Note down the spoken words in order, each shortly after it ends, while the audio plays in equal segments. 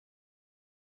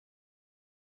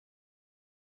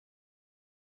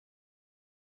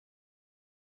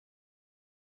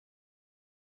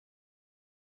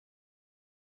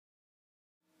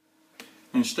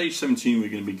And stage 17 we're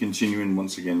going to be continuing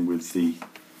once again with the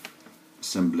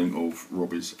assembling of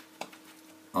Robi's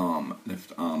arm,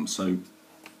 left arm. So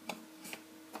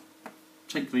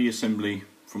take the assembly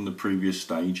from the previous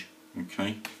stage,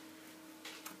 okay,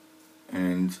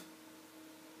 and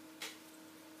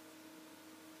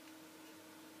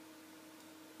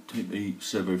take the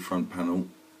servo front panel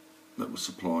that was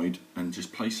supplied and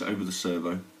just place it over the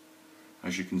servo,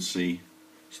 as you can see,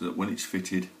 so that when it's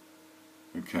fitted,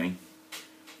 okay,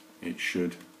 it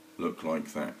should look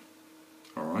like that.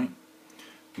 Alright,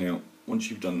 now once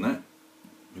you've done that,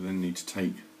 we then need to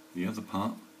take the other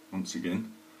part once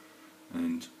again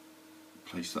and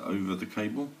place that over the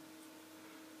cable,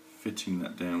 fitting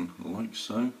that down like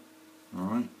so.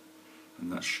 Alright,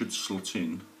 and that should slot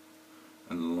in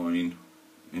and align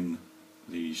in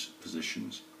these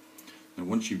positions. Now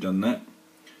once you've done that,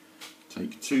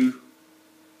 take two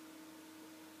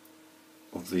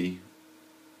of the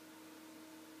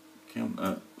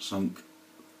countersunk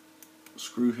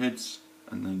screw heads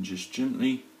and then just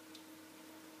gently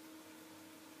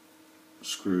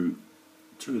screw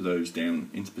two of those down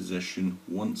into position.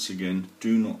 Once again,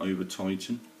 do not over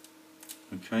tighten,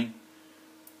 okay,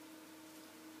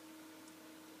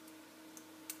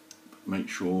 but make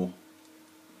sure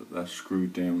that they're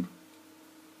screwed down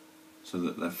so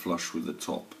that they're flush with the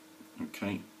top,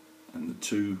 okay, and the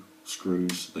two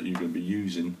screws that you're going to be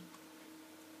using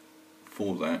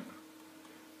for that,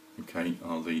 okay,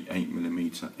 are the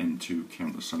 8mm N2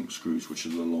 countersunk screws, which are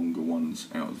the longer ones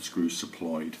out of the screws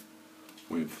supplied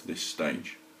with this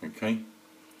stage, okay.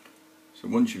 So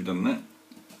once you've done that,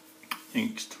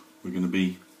 next we're going to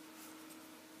be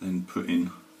then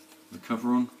putting the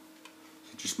cover on.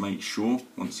 So just make sure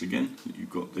once again that you've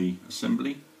got the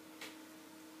assembly,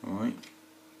 alright,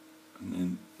 and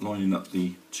then lining up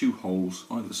the two holes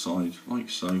either side like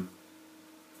so,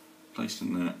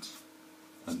 placing that,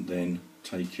 and then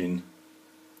taking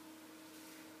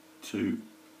two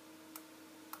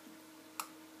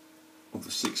of the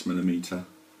 6mm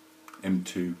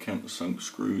M2 countersunk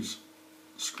screws,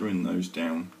 screwing those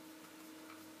down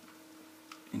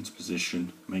into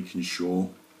position, making sure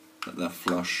that they're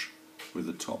flush with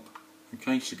the top.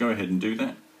 Okay, so go ahead and do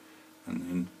that, and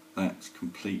then that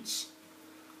completes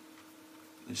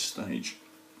this stage.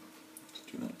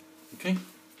 Let's do that. Okay.